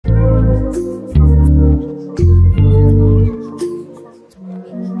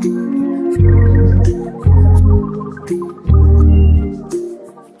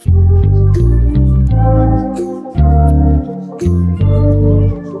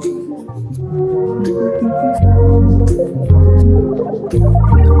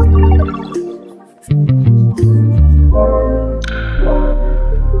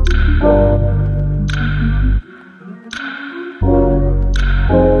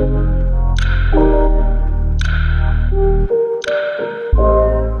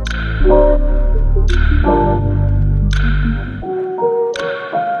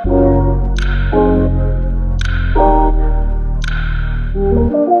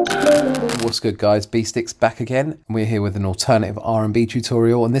What's good guys, B-Stick's back again. We're here with an alternative R&B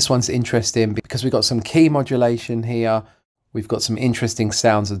tutorial, and this one's interesting because we've got some key modulation here. We've got some interesting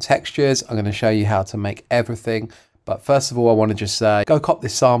sounds and textures. I'm going to show you how to make everything. But first of all, I want to just say, go cop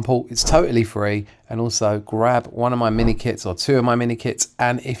this sample. It's totally free. And also grab one of my mini kits or two of my mini kits.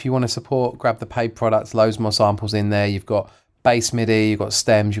 And if you want to support, grab the paid products, loads more samples in there. You've got bass MIDI, you've got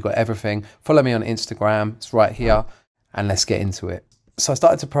stems, you've got everything. Follow me on Instagram, it's right here. And let's get into it. So I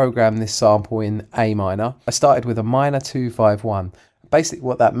started to program this sample in A minor. I started with a minor 2-5-1. Basically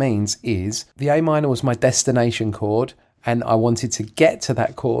what that means is the A minor was my destination chord, and I wanted to get to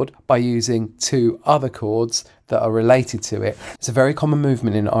that chord by using two other chords that are related to it. It's a very common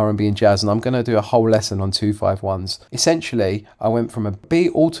movement in R&B and jazz, and I'm going to do a whole lesson on 2-5-1s. Essentially, I went from a B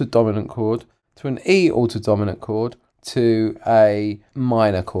altered dominant chord to an E altered dominant chord to a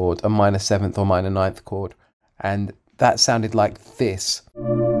minor chord, a minor 7th or minor 9th chord. And that sounded like this.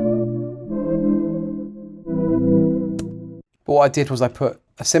 But what I did was I put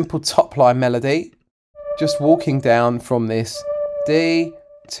a simple top line melody, just walking down from this D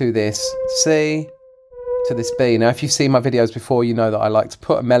to this C to this B. Now, if you've seen my videos before, you know that I like to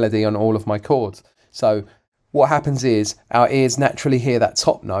put a melody on all of my chords. So what happens is our ears naturally hear that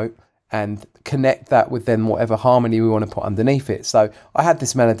top note and connect that with then whatever harmony we want to put underneath it. So I had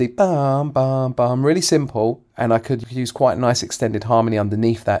this melody, bum, bum, bum, really simple, and I could use quite a nice extended harmony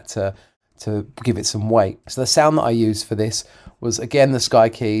underneath that to give it some weight. So the sound that I used for this was, again, the Sky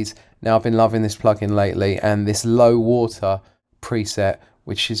Keys. Now, I've been loving this plugin lately, and this low water preset,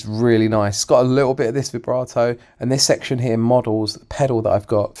 which is really nice. It's got a little bit of this vibrato, and this section here models the pedal that I've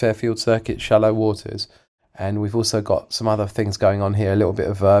got, Fairfield Circuit Shallow Waters. And we've also got some other things going on here, a little bit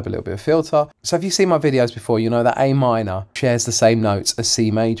of verb, a little bit of filter. So if you've seen my videos before, you know that A minor shares the same notes as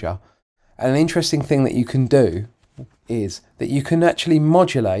C major. And an interesting thing that you can do is that you can actually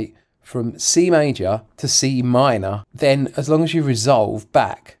modulate from C major to C minor. Then as long as you resolve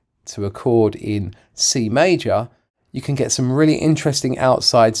back to a chord in C major, you can get some really interesting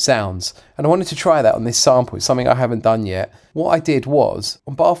outside sounds. And I wanted to try that on this sample. It's something I haven't done yet. What I did was,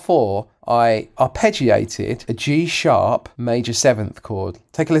 on bar 4, I arpeggiated a G sharp major 7th chord.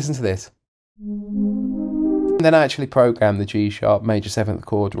 Take a listen to this. And then I actually programmed the G sharp major 7th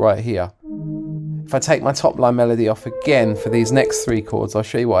chord right here. If I take my top line melody off again for these next 3 chords, I'll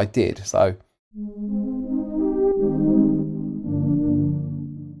show you what I did. So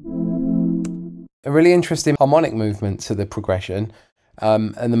a really interesting harmonic movement to the progression,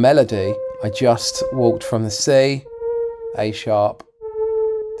 and the melody, I just walked from the C, A sharp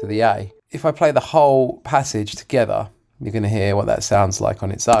to the A. If I play the whole passage together, you're going to hear what that sounds like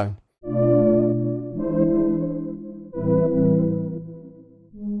on its own.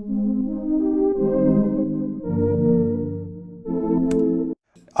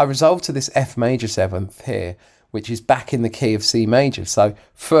 I resolved to this F major 7th here, which is back in the key of C major. So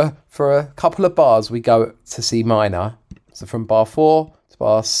for a couple of bars, we go to C minor. So from bar 4 to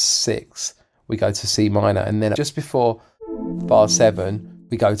bar 6, we go to C minor. And then just before bar 7,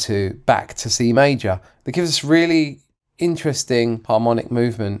 we go back to C major. That gives us really interesting harmonic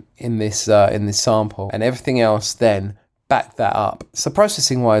movement in this sample, and everything else then back that up. So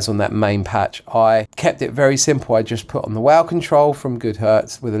processing wise on that main patch, I kept it very simple. I just put on the wow control from Good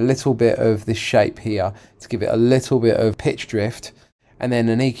Hertz with a little bit of this shape here to give it a little bit of pitch drift, and then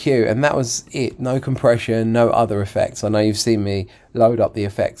an EQ, and that was it. No compression, no other effects. I know you've seen me load up the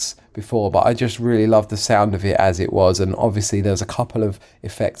effects before, but I just really loved the sound of it as it was, and obviously there's a couple of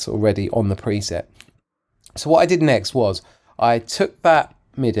effects already on the preset. So what I did next was I took that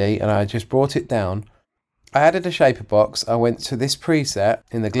MIDI and I just brought it down. I added a shaper box. I went to this preset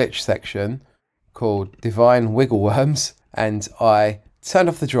in the glitch section called Divine Wiggle Worms, and I turned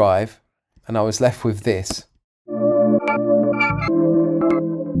off the drive, and I was left with this.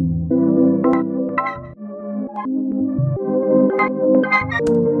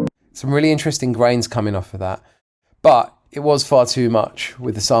 Some really interesting grains coming off of that, but it was far too much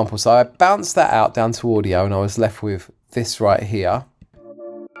with the sample. So I bounced that out down to audio, and I was left with this right here.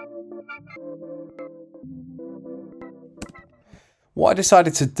 What I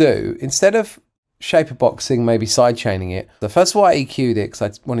decided to do, instead of shaper boxing, maybe side chaining it, the first of all I EQ'd it because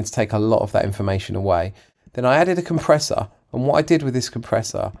I wanted to take a lot of that information away. Then I added a compressor, and what I did with this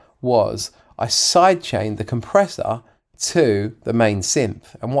compressor was I side chained the compressor to the main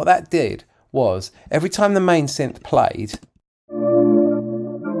synth. And what that did was every time the main synth played,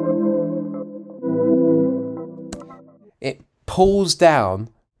 it pulls down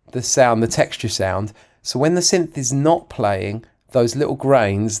the sound, the texture sound. So when the synth is not playing, those little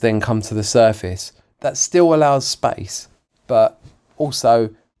grains then come to the surface. That still allows space, but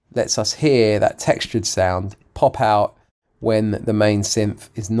also lets us hear that textured sound pop out when the main synth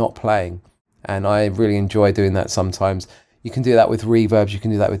is not playing. And I really enjoy doing that sometimes. You can do that with reverbs, you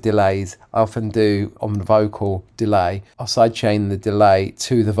can do that with delays. I often do on the vocal delay. I'll sidechain the delay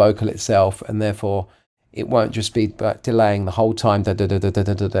to the vocal itself, and therefore it won't just be delaying the whole time. Da, da, da, da, da,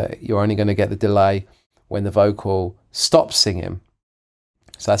 da, da. You're only going to get the delay when the vocal stops singing.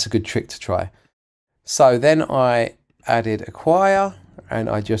 So that's a good trick to try. So then I added a choir and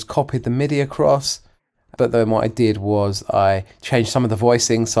I just copied the MIDI across. But then what I did was I changed some of the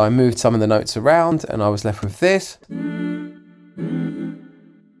voicing. So I moved some of the notes around and I was left with this.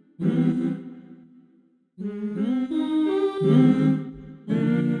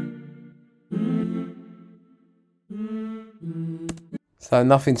 So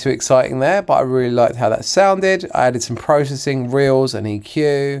nothing too exciting there, but I really liked how that sounded. I added some processing, reels and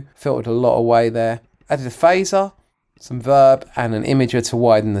EQ, filtered a lot away there. Added a phaser, some verb and an imager to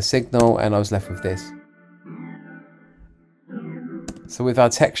widen the signal, and I was left with this. So with our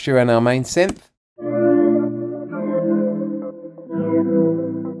texture and our main synth,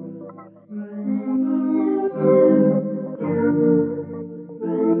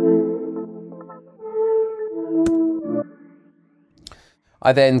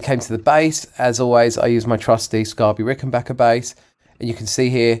 I then came to the bass. As always, I use my trusty Scarby Rickenbacker bass. And you can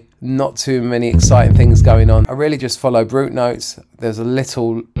see here, not too many exciting things going on. I really just follow root notes. There's a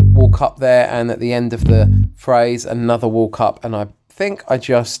little walk up there, and at the end of the phrase, another walk up. And I think I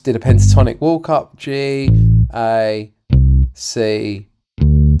just did a pentatonic walk up, G, A, C,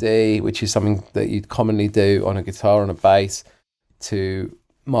 D, which is something that you'd commonly do on a guitar, on a bass, to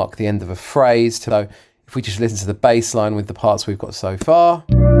mark the end of a phrase. So if we just listen to the bass line with the parts we've got so far.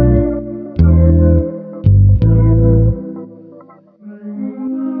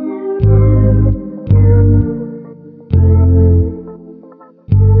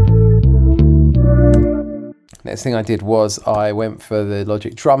 Next thing I did was I went for the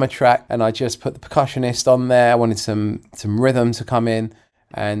Logic drummer track and I just put the percussionist on there. I wanted some rhythm to come in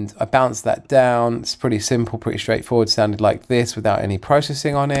and I bounced that down. It's pretty simple, pretty straightforward. Sounded like this without any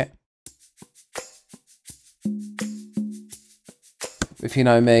processing on it. If you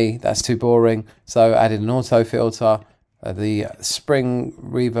know me, that's too boring. So I added an auto filter, the spring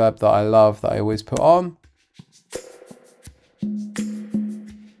reverb that I love, that I always put on.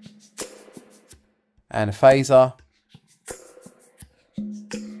 And a phaser.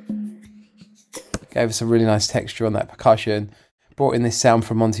 Gave us a really nice texture on that percussion. Brought in this sound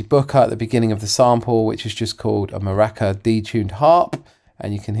from Monty Booker at the beginning of the sample, which is just called a maraca detuned harp.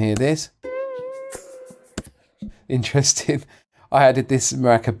 And you can hear this. Interesting. I added this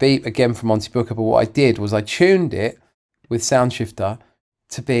maraca beat again from Monty Booker, but what I did was I tuned it with Sound Shifter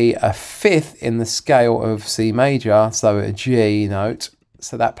to be a fifth in the scale of C major, so a G note.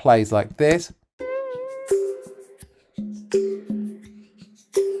 So that plays like this.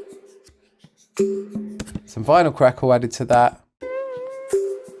 Some vinyl crackle added to that.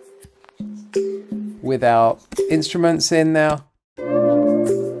 With our instruments in now.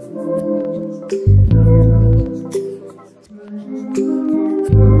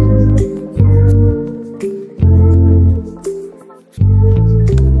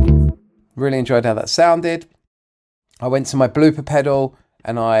 Really enjoyed how that sounded. I went to my blooper pedal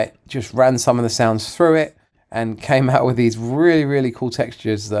and I just ran some of the sounds through it and came out with these really, really cool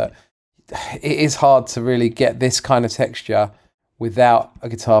textures that it is hard to really get this kind of texture without a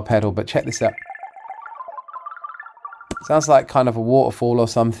guitar pedal, but check this out. Sounds like kind of a waterfall or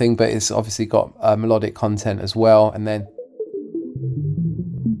something, but it's obviously got melodic content as well. And then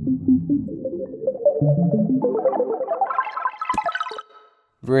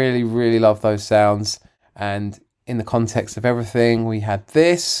really, really love those sounds. And in the context of everything, we had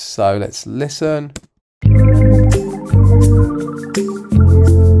this. So let's listen.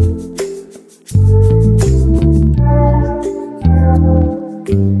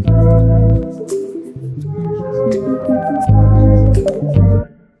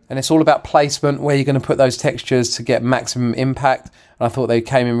 And it's all about placement, where you're going to put those textures to get maximum impact. And I thought they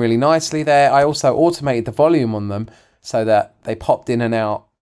came in really nicely there. I also automated the volume on them so that they popped in and out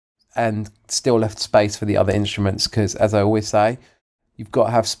and still left space for the other instruments, because as I always say, you've got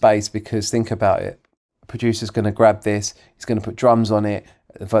to have space, because think about it. The producer's going to grab this, he's going to put drums on it,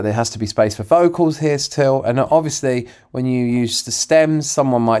 but there has to be space for vocals here still. And obviously when you use the stems,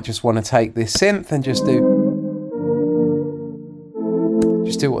 someone might just want to take this synth and just do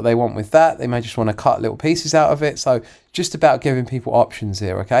what they want with that. They may just want to cut little pieces out of it. So just about giving people options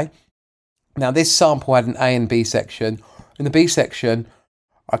here, okay? Now this sample had an A and B section. In the B section,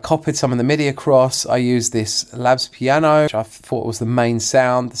 I copied some of the MIDI across. I used this Labs piano, which I thought was the main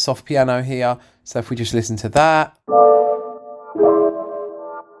sound, the soft piano here. So if we just listen to that.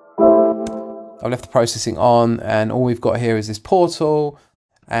 I left the processing on, and all we've got here is this portal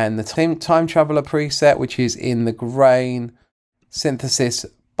and the time traveler preset, which is in the grain synthesis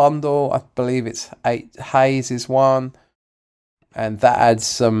bundle. I believe it's 8 Haze is one, and that adds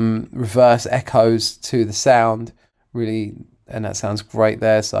some reverse echoes to the sound, really, and that sounds great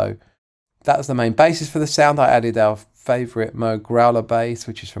there. So that was the main basis for the sound. I added our favorite Moog growler bass,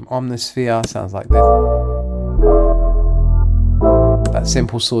 which is from Omnisphere. Sounds like this. That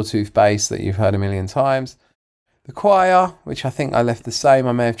simple sawtooth bass that you've heard a million times. The choir, which I think I left the same.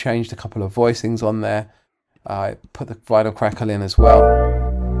 I may have changed a couple of voicings on there. I put the vinyl crackle in as well.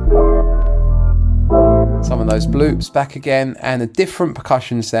 Some of those bloops back again, and a different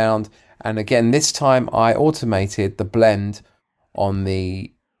percussion sound. And again, this time I automated the blend on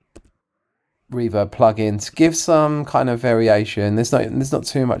the reverb plugin to give some kind of variation. There's not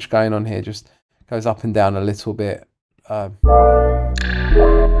too much going on here, just goes up and down a little bit.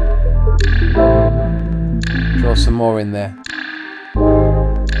 Draw some more in there.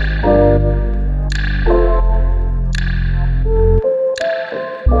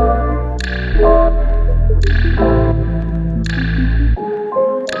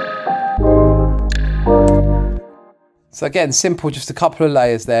 So again, simple, just a couple of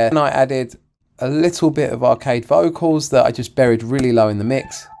layers there. And I added a little bit of arcade vocals that I just buried really low in the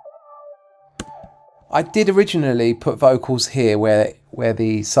mix. I did originally put vocals here where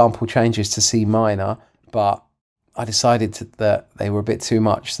the sample changes to C minor, but I decided that they were a bit too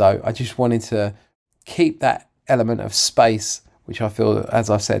much. So I just wanted to keep that element of space, which I feel, as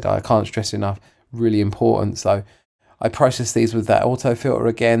I said, I can't stress enough, really important. So I processed these with that auto filter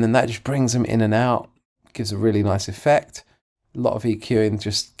again, and that just brings them in and out, gives a really nice effect. A lot of EQing,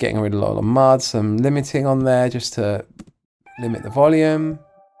 just getting rid of a lot of mud, some limiting on there just to limit the volume.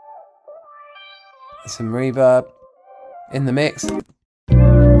 Some reverb in the mix.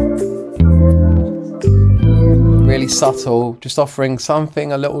 Really subtle, just offering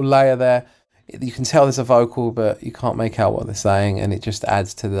something, a little layer there. You can tell there's a vocal, but you can't make out what they're saying, and it just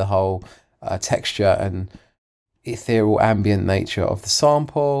adds to the whole texture and ethereal ambient nature of the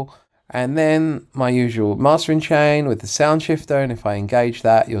sample. And then my usual mastering chain with the sound shifter, and if I engage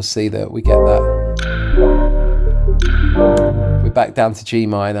that, you'll see that we get that. We're back down to G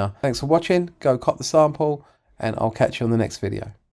minor. Thanks for watching. Go cop the sample, and I'll catch you on the next video.